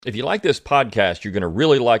If you like this podcast, you're going to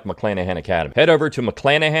really like McClanahan Academy. Head over to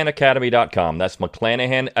McClanahanacademy.com. That's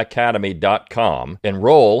McClanahanacademy.com.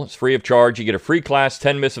 Enroll. It's free of charge. You get a free class,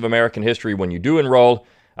 10 Myths of American History when you do enroll.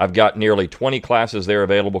 I've got nearly 20 classes there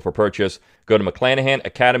available for purchase. Go to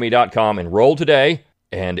McClanahanacademy.com, enroll today,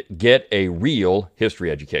 and get a real history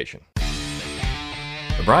education.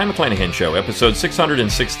 The Brion McClanahan Show, episode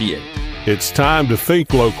 668. It's time to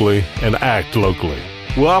think locally and act locally.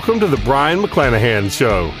 Welcome to the Brion McClanahan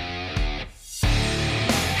Show.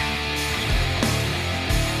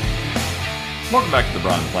 Welcome back to the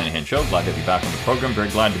Brion McClanahan Show. Glad to have you back on the program. Very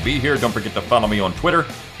glad to be here. Don't forget to follow me on Twitter,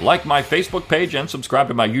 like my Facebook page, and subscribe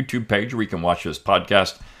to my YouTube page where you can watch this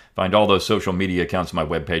podcast. Find all those social media accounts on my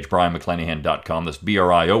webpage, BrionMcClanahan.com. That's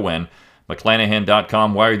BRION,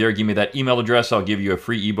 McClanahan.com. While you're there, give me that email address. I'll give you a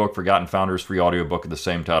free ebook, Forgotten Founders, free audiobook of the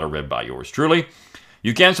same title, read by yours truly.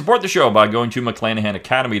 You can support the show by going to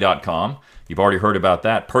McClanahanacademy.com. You've already heard about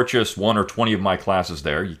that. Purchase 1 or 20 of my classes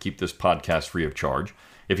there. You keep this podcast free of charge.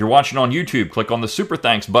 If you're watching on YouTube, click on the Super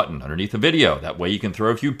Thanks button underneath the video. That way you can throw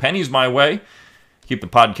a few pennies my way. Keep the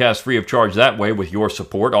podcast free of charge that way with your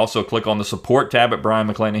support. Also, click on the Support tab at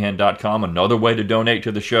BrionMcClanahan.com, another way to donate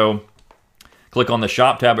to the show. Click on the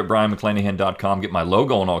Shop tab at BrionMcClanahan.com. Get my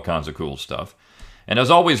logo and all kinds of cool stuff. And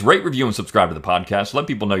as always, rate, review, and subscribe to the podcast. Let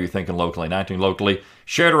people know you're thinking locally and acting locally.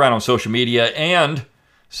 Share it around on social media and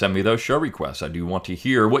send me those show requests. I do want to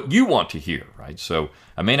hear what you want to hear, right? So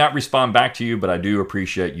I may not respond back to you, but I do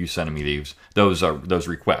appreciate you sending me those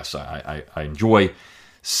requests. I enjoy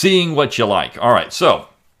seeing what you like. All right, so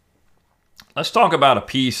let's talk about a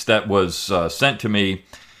piece that was sent to me,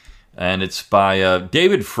 and it's by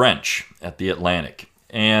David French at The Atlantic.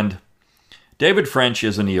 And David French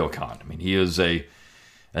is a neocon. I mean, he is a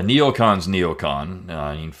neocon's neocon.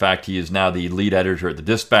 In fact, he is now the lead editor at The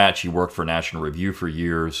Dispatch. He worked for National Review for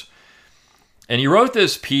years. And he wrote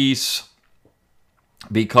this piece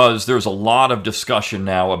because there's a lot of discussion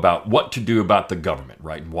now about what to do about the government,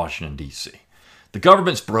 right, in Washington, D.C. The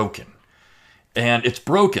government's broken. And it's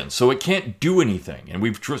broken, so it can't do anything. And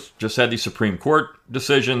we've just had these Supreme Court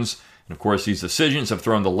decisions. And of course, these decisions have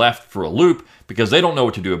thrown the left for a loop because they don't know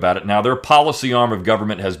what to do about it. Now, their policy arm of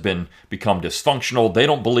government has become dysfunctional. They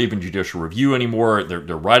don't believe in judicial review anymore.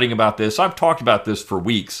 They're writing about this. I've talked about this for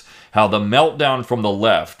weeks, how the meltdown from the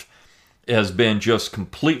left has been just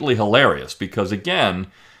completely hilarious because, again,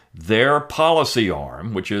 their policy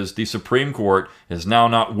arm, which is the Supreme Court, is now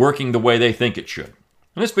not working the way they think it should.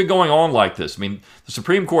 And it's been going on like this. I mean, the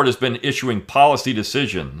Supreme Court has been issuing policy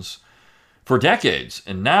decisions for decades.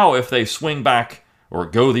 And now if they swing back or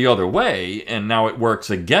go the other way and now it works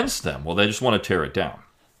against them, well, they just want to tear it down.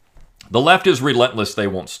 The left is relentless. They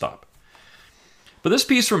won't stop. But this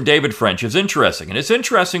piece from David French is interesting. And it's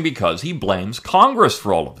interesting because he blames Congress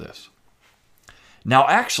for all of this. Now,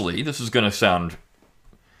 actually, this is going to sound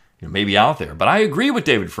maybe out there, but I agree with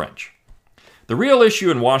David French. The real issue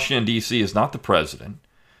in Washington, D.C. is not the president.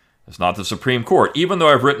 It's not the Supreme Court, even though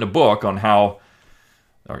I've written a book on how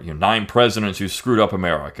 9 presidents who screwed up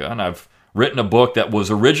America, and I've written a book that was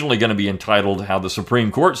originally going to be entitled How the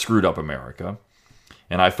Supreme Court Screwed Up America,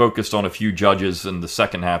 and I focused on a few judges in the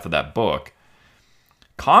second half of that book.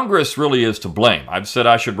 Congress really is to blame. I've said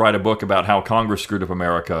I should write a book about how Congress screwed up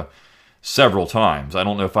America several times. I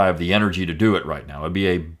don't know if I have the energy to do it right now. It'd be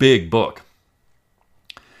a big book.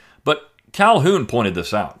 But Calhoun pointed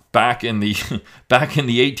this out back in the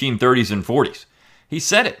 1830s and 40s. He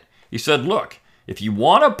said it. He said, look, if you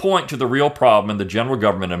want to point to the real problem in the general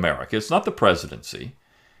government in America, it's not the presidency,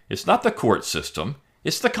 it's not the court system,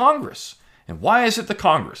 it's the Congress. And why is it the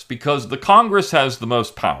Congress? Because the Congress has the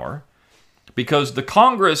most power, because the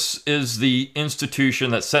Congress is the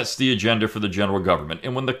institution that sets the agenda for the general government.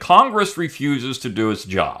 And when the Congress refuses to do its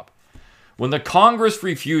job, when the Congress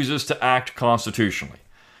refuses to act constitutionally,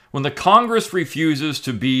 when the Congress refuses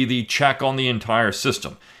to be the check on the entire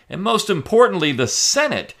system, and most importantly, the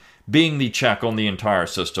Senate being the check on the entire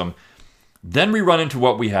system, then we run into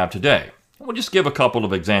what we have today. We'll just give a couple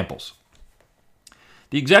of examples.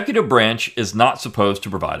 The executive branch is not supposed to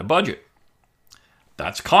provide a budget.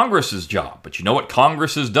 That's Congress's job. But you know what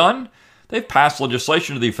Congress has done? They've passed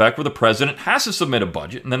legislation to the effect where the president has to submit a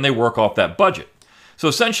budget, and then they work off that budget. So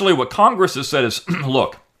essentially what Congress has said is,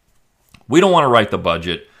 look, we don't want to write the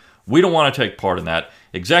budget. We don't want to take part in that.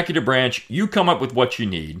 Executive branch, you come up with what you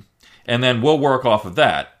need, and then we'll work off of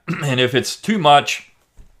that. And if it's too much,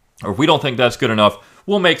 or if we don't think that's good enough,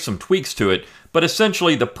 we'll make some tweaks to it. But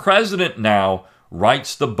essentially, the president now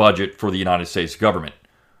writes the budget for the United States government.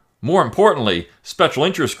 More importantly, special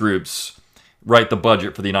interest groups write the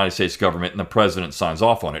budget for the United States government and the president signs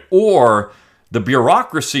off on it. Or The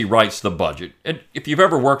bureaucracy writes the budget. And if you've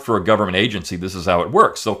ever worked for a government agency, this is how it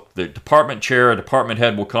works. So the department chair, department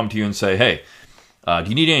head will come to you and say, hey, do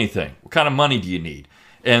you need anything? What kind of money do you need?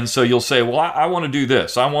 And so you'll say, well, I want to do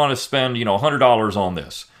this. I want to spend, $100 on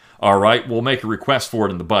this. All right, we'll make a request for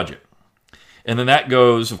it in the budget. And then that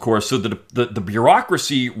goes, of course, so the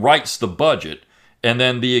bureaucracy writes the budget, and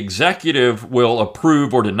then the executive will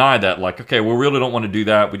approve or deny that, like, okay, we really don't want to do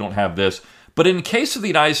that. We don't have this. But in the case of the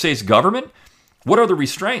United States government, what are the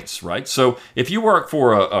restraints, right? So if you work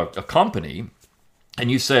for a company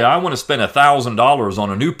and you say, I want to spend $1,000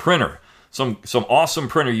 on a new printer, some awesome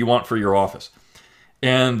printer you want for your office,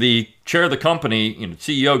 and the chair of the company,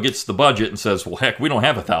 CEO, gets the budget and says, well, heck, we don't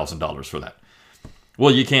have $1,000 for that.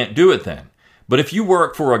 Well, you can't do it then. But if you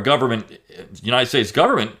work for a government, United States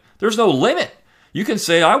government, there's no limit. You can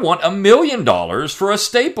say, I want $1 million for a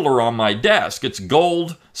stapler on my desk. It's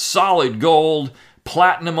gold, solid gold,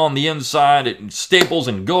 platinum on the inside, it staples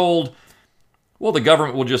in gold. Well, the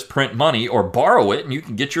government will just print money or borrow it, and you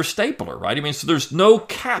can get your stapler, right? I mean, so there's no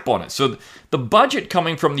cap on it. So the budget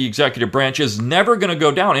coming from the executive branch is never going to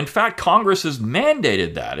go down. In fact, Congress has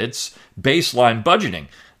mandated that. It's baseline budgeting.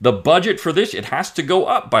 The budget for this, it has to go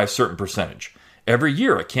up by a certain percentage every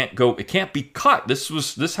year. It can't be cut.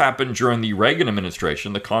 This happened during the Reagan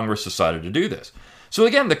administration. The Congress decided to do this. So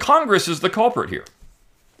again, the Congress is the culprit here.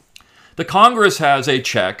 The Congress has a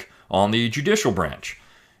check on the judicial branch.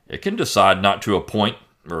 It can decide not to appoint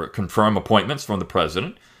or confirm appointments from the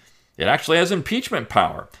president. It actually has impeachment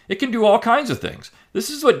power. It can do all kinds of things. This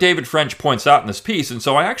is what David French points out in this piece, and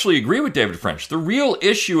so I actually agree with David French. The real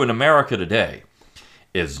issue in America today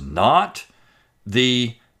is not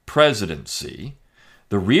the presidency.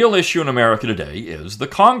 The real issue in America today is the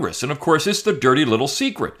Congress. And of course, it's the dirty little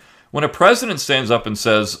secret. When a president stands up and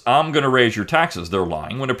says, I'm going to raise your taxes, they're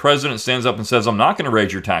lying. When a president stands up and says, I'm not going to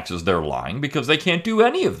raise your taxes, they're lying, because they can't do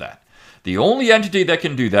any of that. The only entity that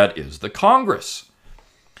can do that is the Congress.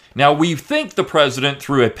 Now, we think the president,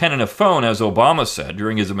 through a pen and a phone, as Obama said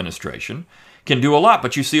during his administration, can do a lot.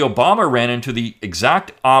 But you see, Obama ran into the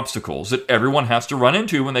exact obstacles that everyone has to run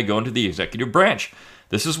into when they go into the executive branch.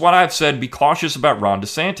 This is what I've said, be cautious about Ron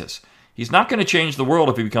DeSantis. He's not going to change the world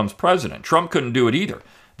if he becomes president. Trump couldn't do it either.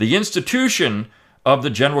 The institution of the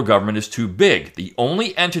general government is too big. The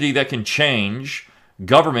only entity that can change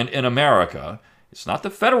government in America, it's not the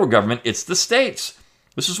federal government, it's the states.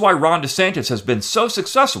 This is why Ron DeSantis has been so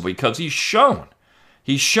successful, because he's shown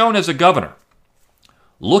as a governor,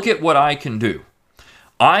 look at what I can do.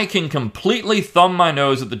 I can completely thumb my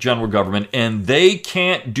nose at the general government, and they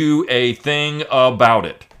can't do a thing about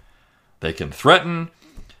it. They can threaten,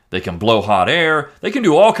 they can blow hot air, they can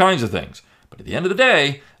do all kinds of things. But at the end of the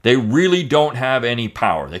day, they really don't have any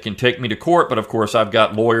power. They can take me to court, but of course I've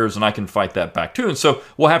got lawyers and I can fight that back too. And so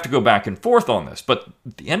we'll have to go back and forth on this. But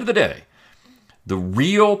at the end of the day, the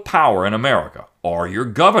real power in America are your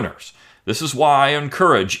governors. This is why I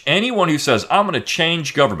encourage anyone who says, I'm going to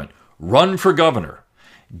change government, run for governor.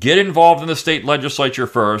 Get involved in the state legislature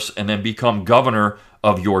first and then become governor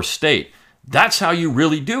of your state. That's how you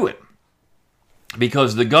really do it.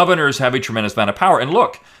 Because the governors have a tremendous amount of power. And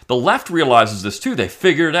look, the left realizes this too. They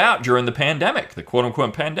figured it out during the pandemic, the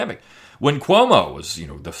quote-unquote pandemic. When Cuomo was,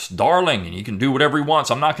 the darling, and he can do whatever he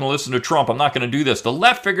wants. I'm not going to listen to Trump. I'm not going to do this. The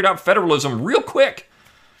left figured out federalism real quick.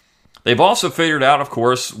 They've also figured out, of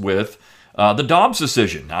course, with the Dobbs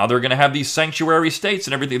decision. Now they're going to have these sanctuary states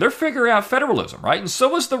and everything. They're figuring out federalism, right? And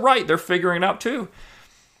so is the right. They're figuring it out too.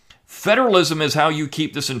 Federalism is how you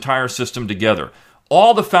keep this entire system together.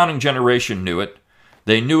 All the founding generation knew it.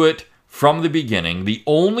 They knew it from the beginning. The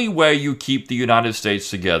only way you keep the United States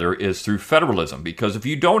together is through federalism, because if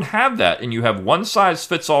you don't have that and you have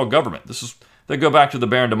one-size-fits-all government, they go back to the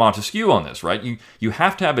Baron de Montesquieu on this, right? You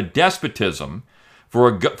have to have a despotism for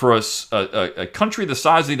a country the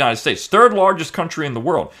size of the United States, third largest country in the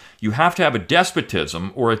world. You have to have a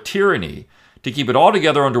despotism or a tyranny to keep it all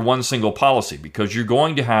together under one single policy, because you're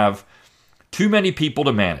going to have too many people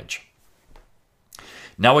to manage.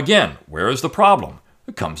 Now again, where is the problem?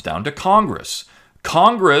 It comes down to Congress.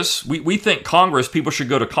 Congress, we think Congress, people should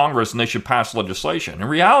go to Congress and they should pass legislation. In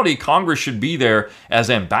reality, Congress should be there as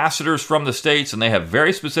ambassadors from the states, and they have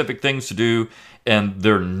very specific things to do, and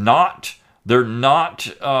they're not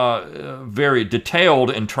very detailed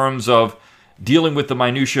in terms of dealing with the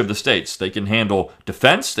minutiae of the states. They can handle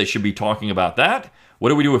defense. They should be talking about that. What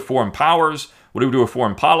do we do with foreign powers? What do we do with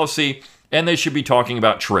foreign policy? And they should be talking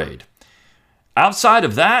about trade. Outside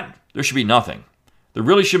of that, there should be nothing. There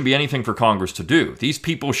really shouldn't be anything for Congress to do. These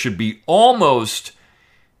people should be almost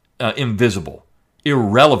invisible,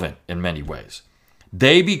 irrelevant in many ways.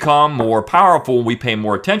 They become more powerful when we pay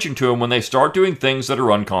more attention to them when they start doing things that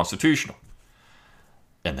are unconstitutional.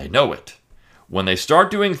 And they know it. When they start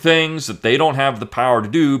doing things that they don't have the power to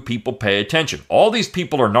do, people pay attention. All these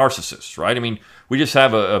people are narcissists, right? I mean, we just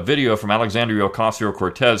have a video from Alexandria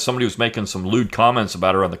Ocasio-Cortez. Somebody was making some lewd comments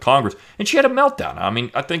about her on the Congress, and she had a meltdown. I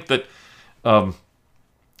mean, I think that,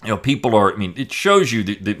 people are, it shows you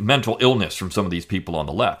the mental illness from some of these people on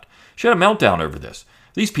the left. She had a meltdown over this.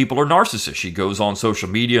 These people are narcissists. She goes on social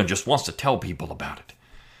media and just wants to tell people about it.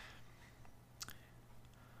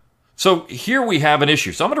 So here we have an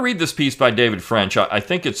issue. So I'm going to read this piece by David French. I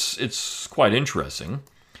think it's quite interesting.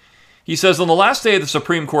 He says, on the last day of the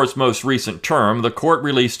Supreme Court's most recent term, the court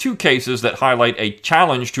released 2 cases that highlight a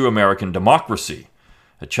challenge to American democracy,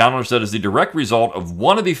 a challenge that is the direct result of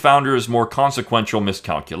one of the founders' more consequential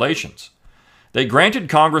miscalculations. They granted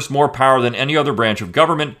Congress more power than any other branch of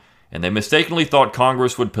government, and they mistakenly thought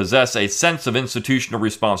Congress would possess a sense of institutional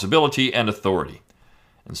responsibility and authority.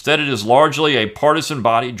 Instead, it is largely a partisan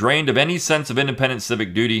body drained of any sense of independent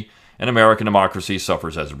civic duty, and American democracy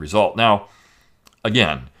suffers as a result. Now,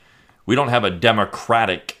 again, we don't have a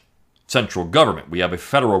democratic central government. We have a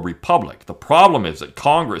federal republic. The problem is that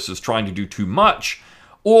Congress is trying to do too much,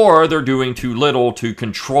 or they're doing too little to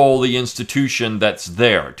control the institution that's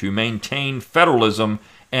there, to maintain federalism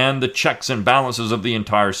and the checks and balances of the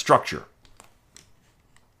entire structure.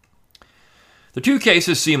 The 2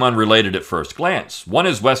 cases seem unrelated at first glance. One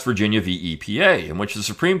is West Virginia v. EPA, in which the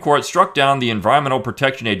Supreme Court struck down the Environmental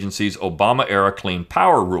Protection Agency's Obama-era Clean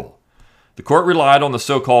Power Rule. The court relied on the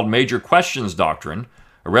so-called major questions doctrine,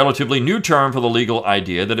 a relatively new term for the legal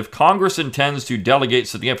idea that if Congress intends to delegate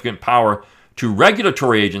significant power to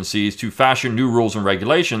regulatory agencies to fashion new rules and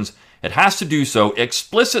regulations, it has to do so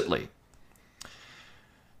explicitly.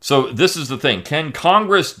 So this is the thing. Can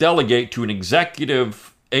Congress delegate to an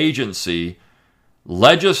executive agency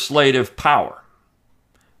legislative power?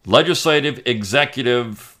 Legislative,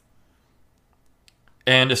 executive,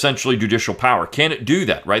 and essentially judicial power. Can it do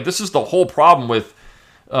that, right? This is the whole problem with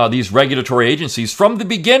these regulatory agencies from the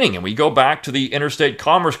beginning. And we go back to the Interstate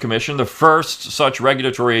Commerce Commission, the first such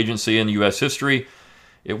regulatory agency in U.S. history.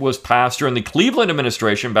 It was passed during the Cleveland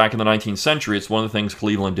administration back in the 19th century. It's one of the things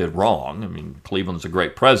Cleveland did wrong. I mean, Cleveland's a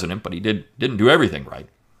great president, but he didn't do everything right.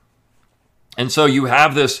 And so you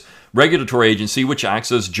have this regulatory agency which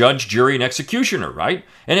acts as judge, jury, and executioner, right?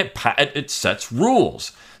 And it sets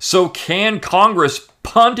rules. So can Congress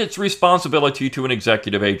punt its responsibility to an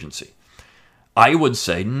executive agency? I would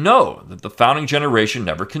say no, that the founding generation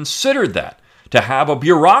never considered that, to have a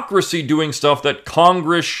bureaucracy doing stuff that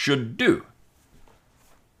Congress should do.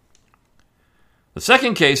 The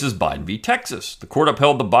second case is Biden v. Texas. The court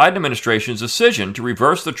upheld the Biden administration's decision to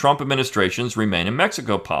reverse the Trump administration's Remain in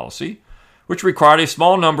Mexico policy, which required a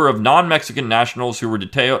small number of non-Mexican nationals who were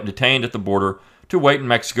detained at the border to wait in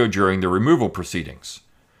Mexico during their removal proceedings.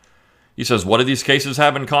 He says, what do these cases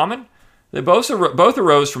have in common? They both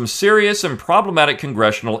arose from serious and problematic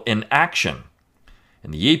congressional inaction.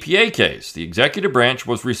 In the EPA case, the executive branch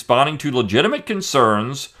was responding to legitimate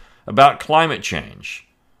concerns about climate change.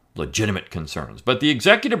 Legitimate concerns. But the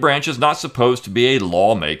executive branch is not supposed to be a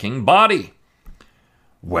lawmaking body.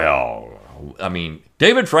 Well,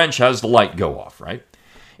 David French has the light go off, right?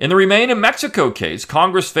 In the Remain in Mexico case,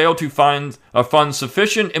 Congress failed to fund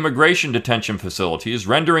sufficient immigration detention facilities,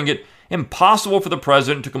 rendering it impossible for the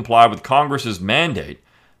president to comply with Congress's mandate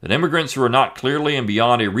that immigrants who are not clearly and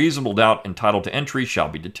beyond a reasonable doubt entitled to entry shall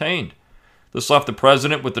be detained. This left the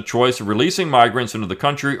president with the choice of releasing migrants into the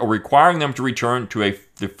country or requiring them to return to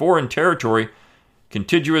the foreign territory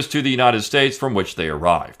contiguous to the United States from which they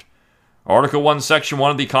arrived. Article 1, Section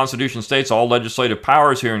 1 of the Constitution states all legislative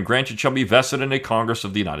powers herein granted shall be vested in a Congress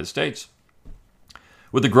of the United States.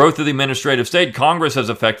 With the growth of the administrative state, Congress has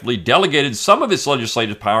effectively delegated some of its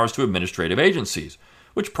legislative powers to administrative agencies,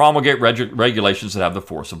 which promulgate regulations that have the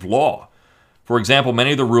force of law. For example,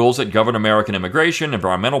 many of the rules that govern American immigration,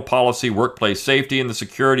 environmental policy, workplace safety, and the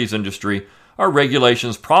securities industry are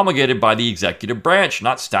regulations promulgated by the executive branch,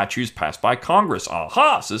 not statutes passed by Congress.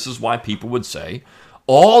 Aha! So this is why people would say,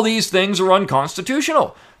 all these things are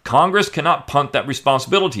unconstitutional. Congress cannot punt that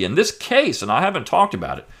responsibility. In this case, and I haven't talked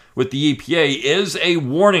about it, with the EPA is a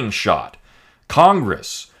warning shot.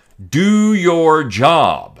 Congress, do your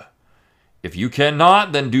job. If you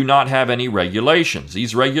cannot, then do not have any regulations.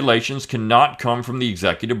 These regulations cannot come from the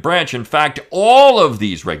executive branch. In fact, all of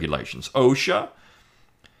these regulations, OSHA,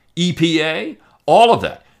 EPA, all of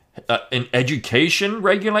that, in education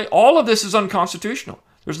regulate, all of this is unconstitutional.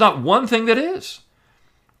 There's not one thing that is.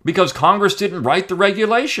 Because Congress didn't write the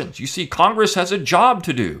regulations. You see, Congress has a job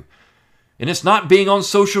to do. And it's not being on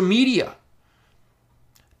social media.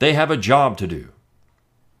 They have a job to do.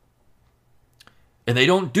 And they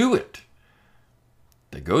don't do it.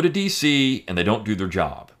 They go to D.C. and they don't do their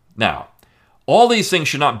job. Now, all these things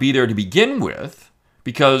should not be there to begin with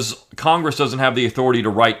because Congress doesn't have the authority to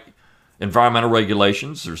write environmental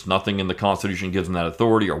regulations. There's nothing in the Constitution that gives them that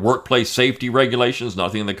authority. Or workplace safety regulations,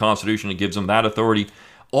 nothing in the Constitution that gives them that authority.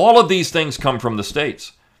 All of these things come from the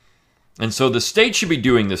states. And so the state should be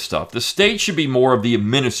doing this stuff. The state should be more of the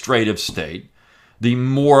administrative state, the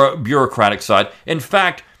more bureaucratic side. In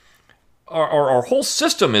fact, our whole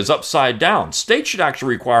system is upside down. States should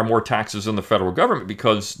actually require more taxes than the federal government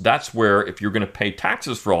because that's where, if you're going to pay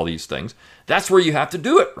taxes for all these things, that's where you have to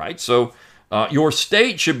do it, right? So your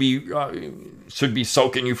state should be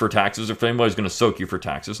soaking you for taxes if anybody's going to soak you for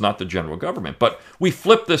taxes, not the general government. But we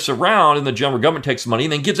flip this around and the general government takes money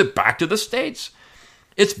and then gives it back to the states.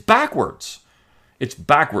 It's backwards. It's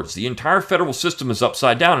backwards. The entire federal system is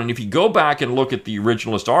upside down. And if you go back and look at the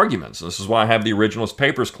originalist arguments, and this is why I have the originalist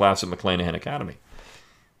papers class at McClanahan Academy,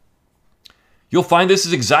 you'll find this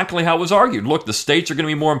is exactly how it was argued. Look, the states are going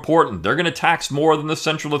to be more important. They're going to tax more than the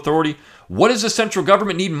central authority. What does the central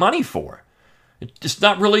government need money for? It's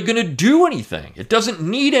not really going to do anything. It doesn't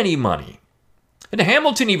need any money. And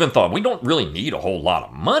Hamilton even thought, we don't really need a whole lot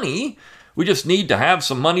of money. We just need to have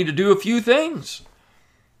some money to do a few things.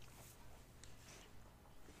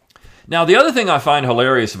 Now, the other thing I find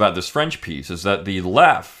hilarious about this French piece is that the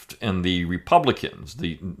left and the Republicans,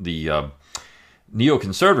 the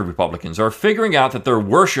neoconservative Republicans, are figuring out that their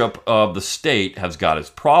worship of the state has got its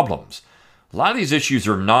problems. A lot of these issues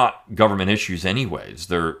are not government issues anyways.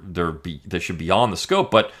 They should be on the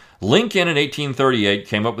scope. But Lincoln in 1838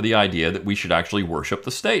 came up with the idea that we should actually worship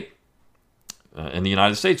the state. In the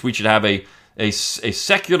United States, we should have a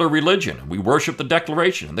secular religion. We worship the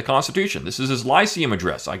Declaration and the Constitution. This is his Lyceum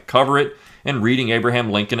address. I cover it in Reading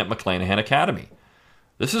Abraham Lincoln at McClanahan Academy.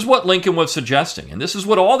 This is what Lincoln was suggesting, and this is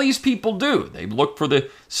what all these people do. They look for the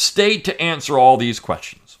state to answer all these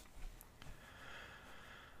questions.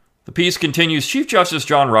 The piece continues, Chief Justice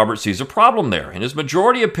John Roberts sees a problem there. In his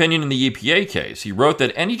majority opinion in the EPA case, he wrote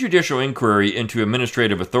that any judicial inquiry into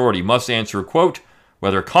administrative authority must answer, quote,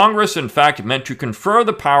 whether Congress in fact meant to confer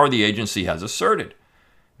the power the agency has asserted.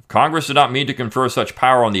 If Congress did not mean to confer such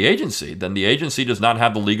power on the agency, then the agency does not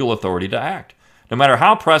have the legal authority to act, no matter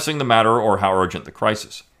how pressing the matter or how urgent the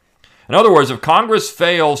crisis. In other words, if Congress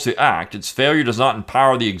fails to act, its failure does not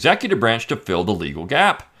empower the executive branch to fill the legal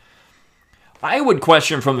gap. I would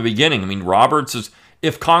question from the beginning, Roberts is,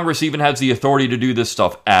 if Congress even has the authority to do this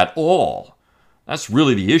stuff at all. That's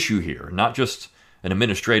really the issue here, not just an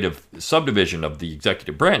administrative subdivision of the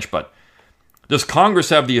executive branch, but does Congress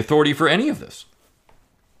have the authority for any of this?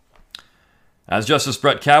 As Justice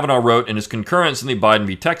Brett Kavanaugh wrote in his concurrence in the Biden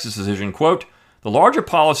v. Texas decision, quote, the larger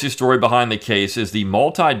policy story behind the case is the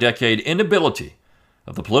multi-decade inability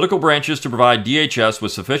of the political branches to provide DHS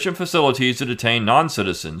with sufficient facilities to detain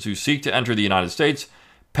non-citizens who seek to enter the United States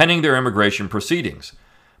pending their immigration proceedings.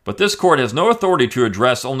 But this court has no authority to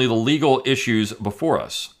address only the legal issues before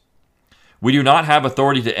us. We do not have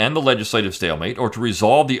authority to end the legislative stalemate or to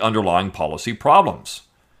resolve the underlying policy problems.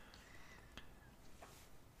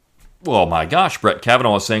 Well, my gosh, Brett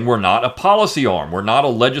Kavanaugh is saying we're not a policy arm. We're not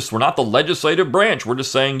the legislative branch. We're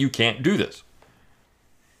just saying you can't do this.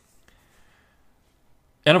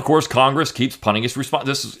 And of course, Congress keeps punting its response.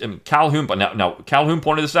 This is Calhoun. Now Calhoun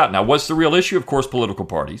pointed this out. Now, what's the real issue? Of course, political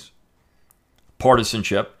parties,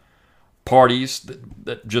 partisanship. Parties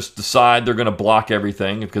that just decide they're going to block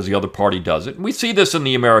everything because the other party does it. And we see this in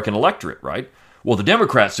the American electorate, right? Well, the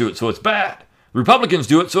Democrats do it, so it's bad. The Republicans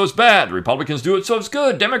do it, so it's bad. The Republicans do it, so it's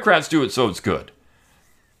good. Democrats do it, so it's good.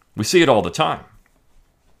 We see it all the time.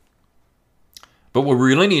 But what we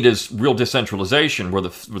really need is real decentralization where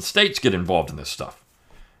the states get involved in this stuff.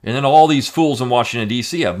 And then all these fools in Washington,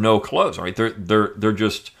 D.C. have no clothes, right? They're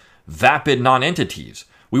just vapid non-entities.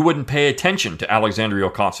 We wouldn't pay attention to Alexandria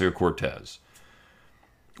Ocasio-Cortez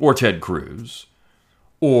or Ted Cruz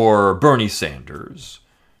or Bernie Sanders,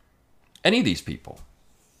 any of these people.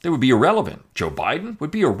 They would be irrelevant. Joe Biden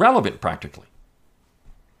would be irrelevant practically.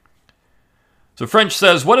 So French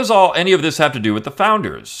says, what does any of this have to do with the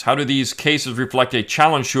founders? How do these cases reflect a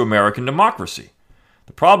challenge to American democracy?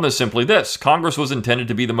 The problem is simply this. Congress was intended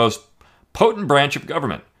to be the most potent branch of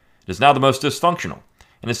government. It is now the most dysfunctional.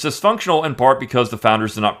 And it's dysfunctional in part because the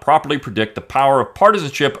founders did not properly predict the power of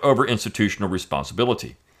partisanship over institutional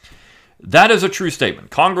responsibility. That is a true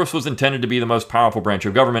statement. Congress was intended to be the most powerful branch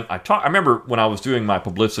of government. I remember when I was doing my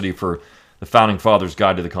publicity for the Founding Fathers'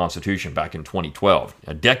 Guide to the Constitution back in 2012,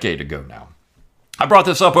 a decade ago now. I brought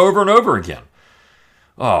this up over and over again.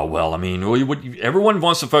 Oh, well, I mean, everyone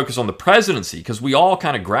wants to focus on the presidency because we all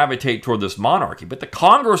kind of gravitate toward this monarchy, but the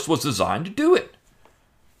Congress was designed to do it.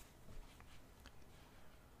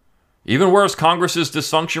 Even worse, Congress's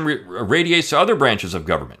dysfunction radiates to other branches of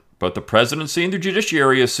government. Both the presidency and the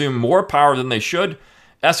judiciary assume more power than they should,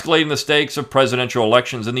 escalating the stakes of presidential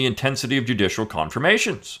elections and the intensity of judicial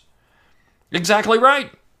confirmations. Exactly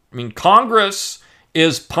right. I mean, Congress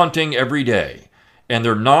is punting every day, and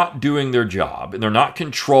they're not doing their job, and they're not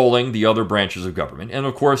controlling the other branches of government. And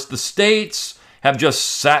of course, the states have just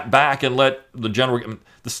sat back and let the general,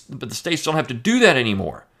 but the states don't have to do that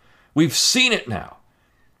anymore. We've seen it now.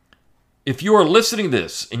 If you are listening to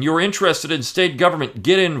this and you're interested in state government,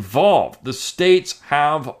 get involved. The states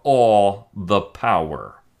have all the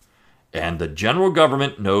power. And the general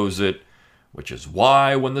government knows it, which is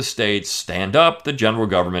why when the states stand up, the general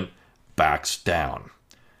government backs down.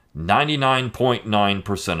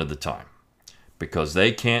 99.9% of the time. Because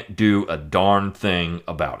they can't do a darn thing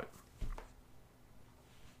about it.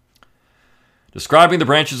 Describing the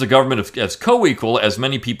branches of government as co-equal, as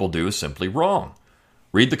many people do, is simply wrong.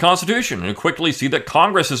 Read the Constitution and quickly see that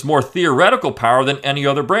Congress has more theoretical power than any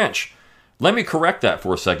other branch. Let me correct that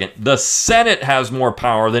for a second. The Senate has more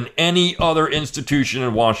power than any other institution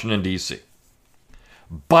in Washington, D.C.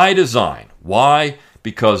 By design. Why?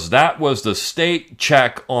 Because that was the state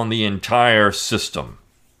check on the entire system.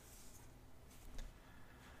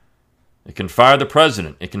 It can fire the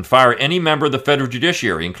president. It can fire any member of the federal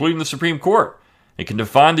judiciary, including the Supreme Court. It can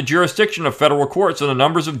define the jurisdiction of federal courts and the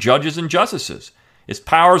numbers of judges and justices. Its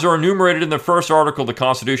powers are enumerated in the first article of the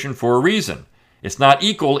Constitution for a reason. It's not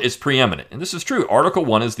equal, it's preeminent. And this is true. Article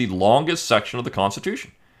 1 is the longest section of the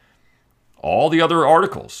Constitution. All the other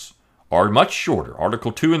articles are much shorter.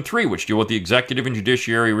 Article 2 and 3, which deal with the executive and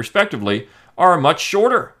judiciary respectively, are much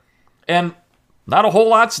shorter. And not a whole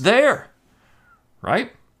lot's there.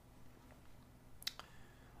 Right?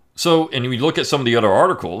 So, and we look at some of the other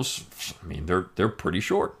articles, I mean, they're pretty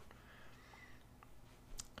short.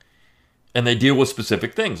 And they deal with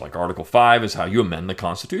specific things, like Article 5 is how you amend the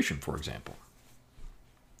Constitution, for example.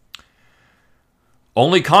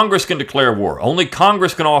 Only Congress can declare war. Only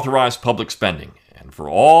Congress can authorize public spending. And for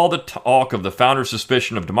all the talk of the founders'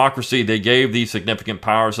 suspicion of democracy, they gave these significant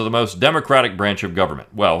powers to the most democratic branch of government.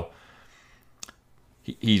 Well,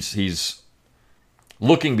 he's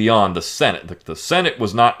looking beyond the Senate. The Senate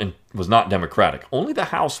was not democratic. Only the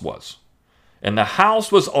House was. And the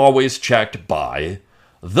House was always checked by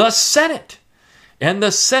the Senate. And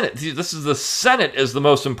the Senate, the Senate is the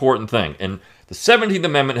most important thing. And the 17th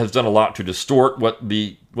Amendment has done a lot to distort what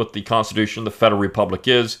the Constitution, the Federal Republic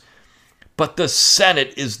is. But the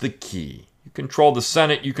Senate is the key. You control the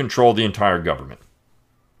Senate, you control the entire government.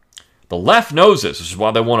 The left knows this. This is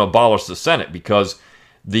why they want to abolish the Senate, because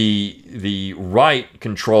the right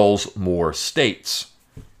controls more states.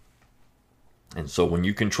 And so when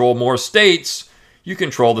you control more states, you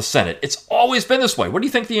control the Senate. It's always been this way. What do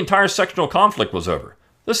you think the entire sectional conflict was over?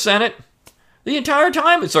 The Senate. The entire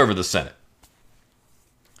time it's over the Senate.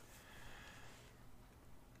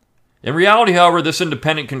 In reality, however, this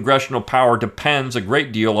independent congressional power depends a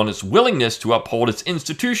great deal on its willingness to uphold its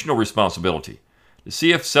institutional responsibility, to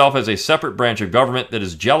see itself as a separate branch of government that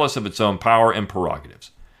is jealous of its own power and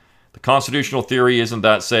prerogatives. The constitutional theory isn't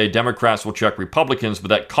that, say, Democrats will check Republicans, but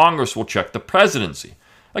that Congress will check the presidency.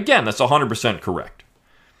 Again, that's 100% correct.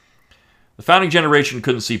 The founding generation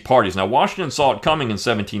couldn't see parties. Now, Washington saw it coming in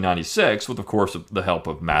 1796 with, of course, the help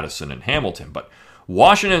of Madison and Hamilton. But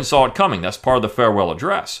Washington saw it coming. That's part of the farewell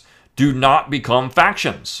address. Do not become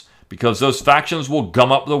factions, because those factions will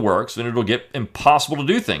gum up the works and it'll get impossible to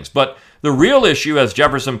do things. But the real issue, as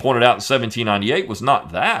Jefferson pointed out in 1798, was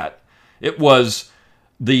not that. It was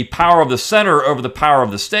the power of the center over the power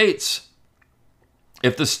of the states.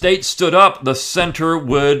 If the states stood up, the center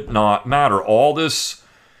would not matter. All this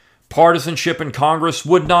partisanship in Congress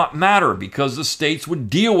would not matter because the states would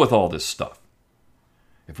deal with all this stuff.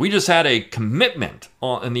 If we just had a commitment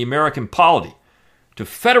in the American polity to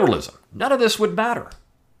federalism, none of this would matter.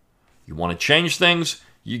 You want to change things,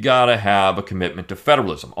 you got to have a commitment to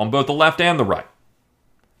federalism on both the left and the right.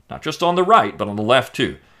 Not just on the right, but on the left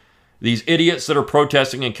too. These idiots that are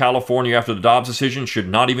protesting in California after the Dobbs decision should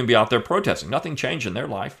not even be out there protesting. Nothing changed in their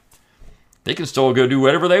life. They can still go do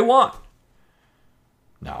whatever they want.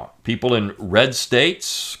 Now, people in red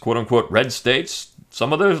states, quote-unquote red states,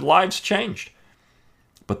 some of their lives changed.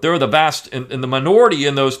 But they're the vast, in the minority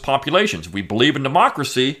in those populations. If we believe in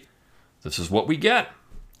democracy, this is what we get.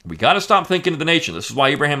 We got to stop thinking of the nation. This is why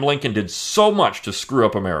Abraham Lincoln did so much to screw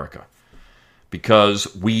up America.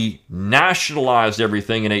 Because we nationalized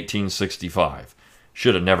everything in 1865.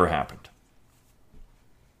 Should have never happened.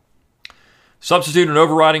 Substitute an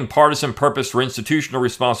overriding partisan purpose for institutional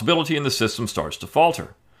responsibility and the system starts to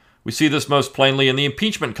falter. We see this most plainly in the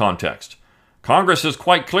impeachment context. Congress has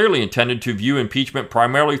quite clearly intended to view impeachment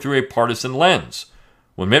primarily through a partisan lens.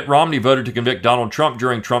 When Mitt Romney voted to convict Donald Trump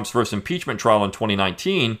during Trump's first impeachment trial in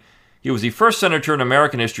 2019, he was the first senator in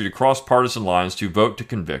American history to cross partisan lines to vote to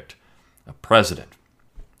convict a president.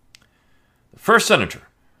 The first senator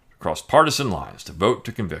to cross partisan lines to vote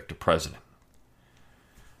to convict a president.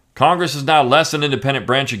 Congress is now less an independent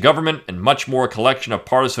branch of government and much more a collection of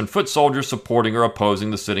partisan foot soldiers supporting or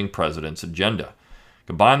opposing the sitting president's agenda.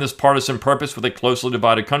 Combine this partisan purpose with a closely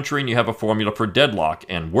divided country and you have a formula for deadlock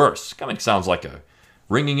and worse. Kind of sounds like a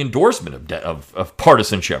ringing endorsement of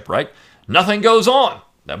partisanship, right? Nothing goes on.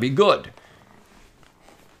 That'd be good.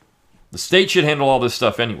 The state should handle all this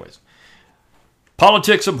stuff anyways.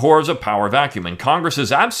 Politics abhors a power vacuum, and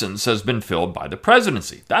Congress's absence has been filled by the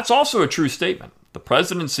presidency. That's also a true statement. The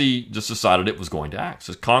presidency just decided it was going to act.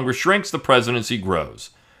 As Congress shrinks, the presidency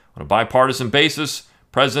grows. On a bipartisan basis,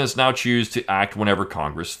 presidents now choose to act whenever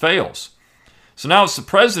Congress fails. So now it's the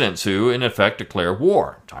presidents who, in effect, declare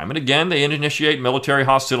war. Time and again, they initiate military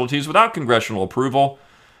hostilities without congressional approval.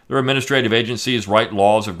 Their administrative agencies write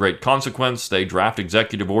laws of great consequence. They draft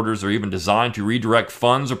executive orders that are even designed to redirect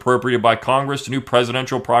funds appropriated by Congress to new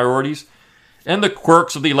presidential priorities. And the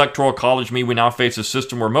quirks of the Electoral College mean we now face a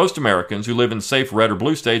system where most Americans who live in safe red or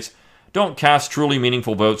blue states don't cast truly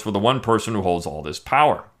meaningful votes for the one person who holds all this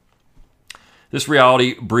power. This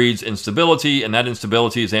reality breeds instability, and that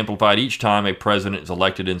instability is amplified each time a president is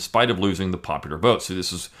elected in spite of losing the popular vote. So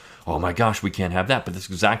this is, oh my gosh, we can't have that, but this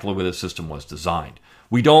is exactly the way the system was designed.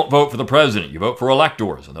 We don't vote for the president. You vote for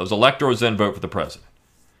electors, and those electors then vote for the president.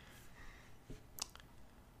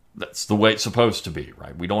 That's the way it's supposed to be,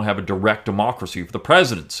 right? We don't have a direct democracy for the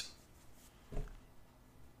presidency.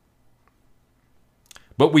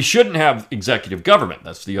 But we shouldn't have executive government.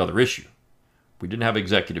 That's the other issue. If we didn't have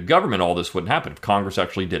executive government, all this wouldn't happen if Congress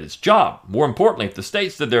actually did its job. More importantly, if the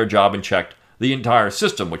states did their job and checked the entire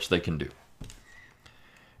system, which they can do.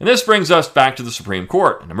 And this brings us back to the Supreme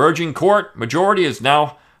Court. An emerging court majority is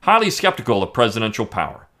now highly skeptical of presidential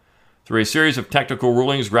power. Through a series of technical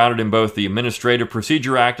rulings grounded in both the Administrative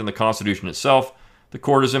Procedure Act and the Constitution itself, the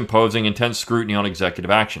court is imposing intense scrutiny on executive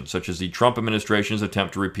action, such as the Trump administration's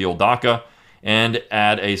attempt to repeal DACA and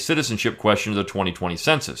add a citizenship question to the 2020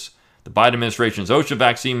 census, the Biden administration's OSHA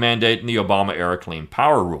vaccine mandate, and the Obama-era Clean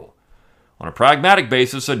Power Rule. On a pragmatic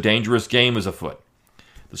basis, a dangerous game is afoot.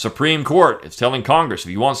 The Supreme Court is telling Congress,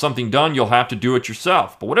 if you want something done, you'll have to do it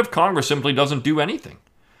yourself. But what if Congress simply doesn't do anything?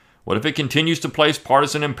 What if it continues to place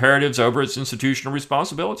partisan imperatives over its institutional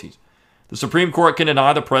responsibilities? The Supreme Court can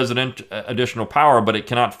deny the president additional power, but it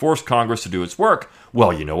cannot force Congress to do its work.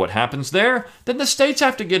 Well, you know what happens there? Then the states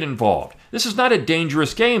have to get involved. This is not a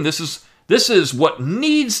dangerous game. This is what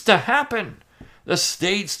needs to happen. The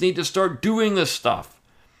states need to start doing this stuff.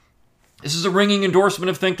 This is a ringing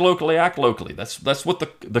endorsement of think locally, act locally. That's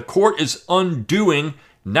what the court is undoing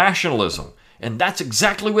nationalism. And that's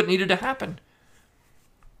exactly what needed to happen.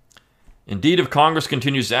 Indeed, if Congress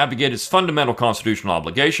continues to abdicate its fundamental constitutional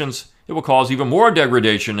obligations, it will cause even more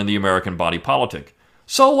degradation in the American body politic.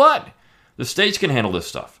 So what? The states can handle this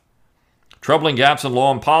stuff. Troubling gaps in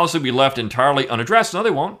law and policy will be left entirely unaddressed. No,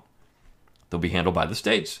 they won't. They'll be handled by the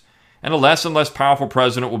states. And a less and less powerful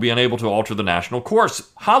president will be unable to alter the national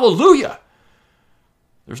course. Hallelujah!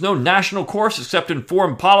 There's no national course except in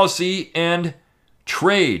foreign policy and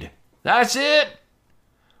trade. That's it!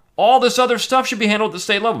 All this other stuff should be handled at the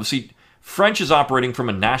state level. See, French is operating from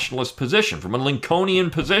a nationalist position, from a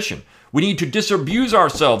Lincolnian position. We need to disabuse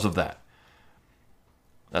ourselves of that.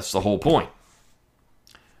 That's the whole point.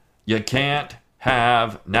 You can't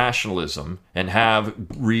have nationalism and have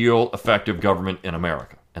real effective government in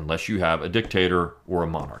America unless you have a dictator or a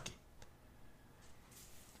monarchy.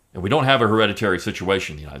 And we don't have a hereditary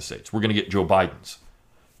situation in the United States. We're going to get Joe Biden's.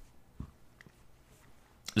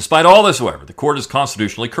 Despite all this, however, the court is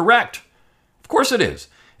constitutionally correct. Of course it is.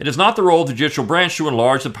 It is not the role of the judicial branch to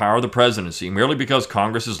enlarge the power of the presidency merely because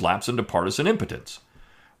Congress has lapsed into partisan impotence.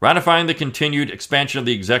 Ratifying the continued expansion of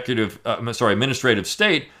the administrative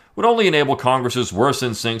state would only enable Congress's worst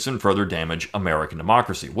instincts and further damage American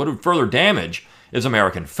democracy. What would further damage is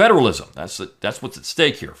American federalism. That's what's at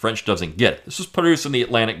stake here. French doesn't get it. This was produced in the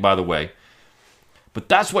Atlantic, by the way. But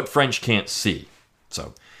that's what French can't see.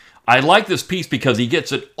 So I like this piece because he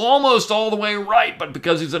gets it almost all the way right, but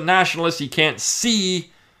because he's a nationalist, he can't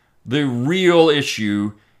see the real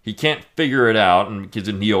issue. He can't figure it out, and he's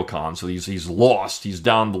a neocon, so he's lost. He's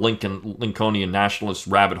down the Lincolnian nationalist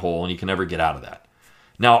rabbit hole, and he can never get out of that.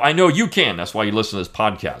 Now, I know you can. That's why you listen to this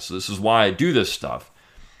podcast. So this is why I do this stuff.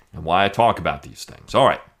 and why I talk about these things. All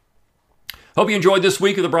right. Hope you enjoyed this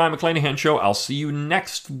week of the Brion McClanahan Show. I'll see you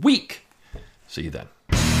next week. See you then.